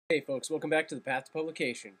Hey folks, welcome back to the Path to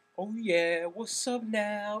Publication. Oh yeah, what's up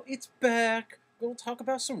now? It's back. Gonna talk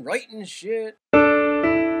about some writing shit.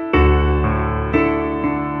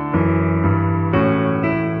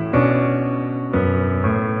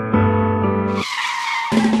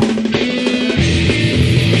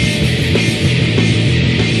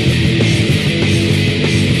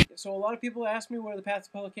 So a lot of people asked me where the Path to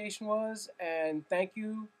Publication was, and thank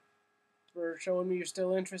you for showing me you're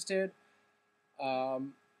still interested.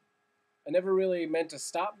 I never really meant to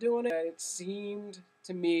stop doing it. It seemed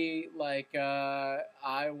to me like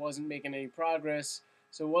I wasn't making any progress,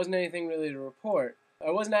 so it wasn't anything really to report.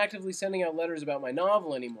 I wasn't actively sending out letters about my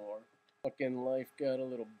novel anymore. Fucking life got a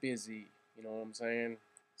little busy, you know what I'm saying?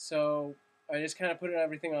 So I just kind of put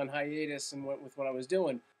everything on hiatus and went with what I was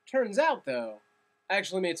doing. Turns out, though, I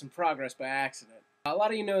actually made some progress by accident. A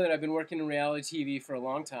lot of you know that I've been working in reality TV for a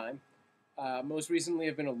long time. Most recently,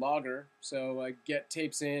 I've been a logger, so I get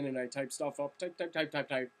tapes in and I type stuff up,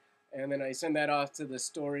 type, and then I send that off to the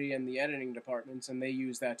story and the editing departments, and they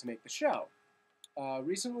use that to make the show.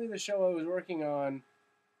 Recently, the show I was working on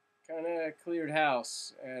kind of cleared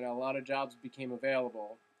house, and a lot of jobs became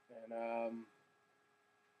available, and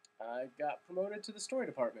I got promoted to the story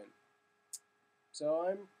department. So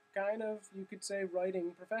I'm kind of, you could say,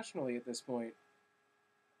 writing professionally at this point.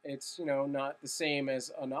 It's, not the same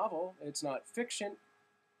as a novel. It's not fiction.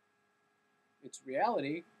 It's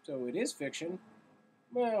reality, so it is fiction.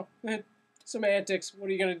 Well, semantics, what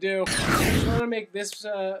are you going to do? I want to make this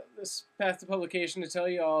Path to Publication to tell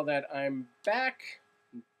you all that I'm back,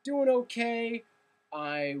 doing okay.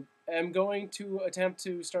 I am going to attempt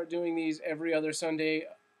to start doing these every other Sunday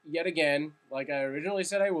yet again, like I originally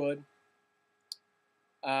said I would.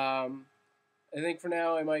 I think for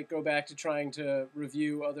now I might go back to trying to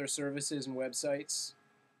review other services and websites,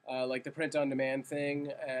 like the print-on-demand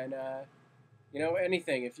thing, and,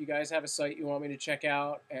 anything. If you guys have a site you want me to check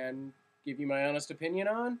out and give you my honest opinion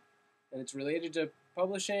on, and it's related to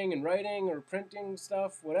publishing and writing or printing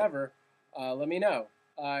stuff, whatever, let me know.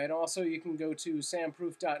 And also you can go to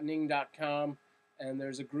samproof.ning.com, and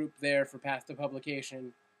there's a group there for Path to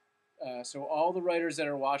Publication. So all the writers that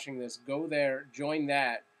are watching this, go there, join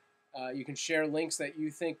that. You can share links that you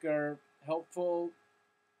think are helpful,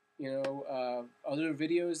 other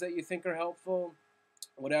videos that you think are helpful,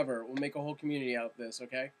 whatever. We'll make a whole community out of this,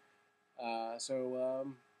 okay? I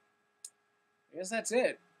guess that's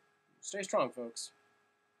it. Stay strong, folks.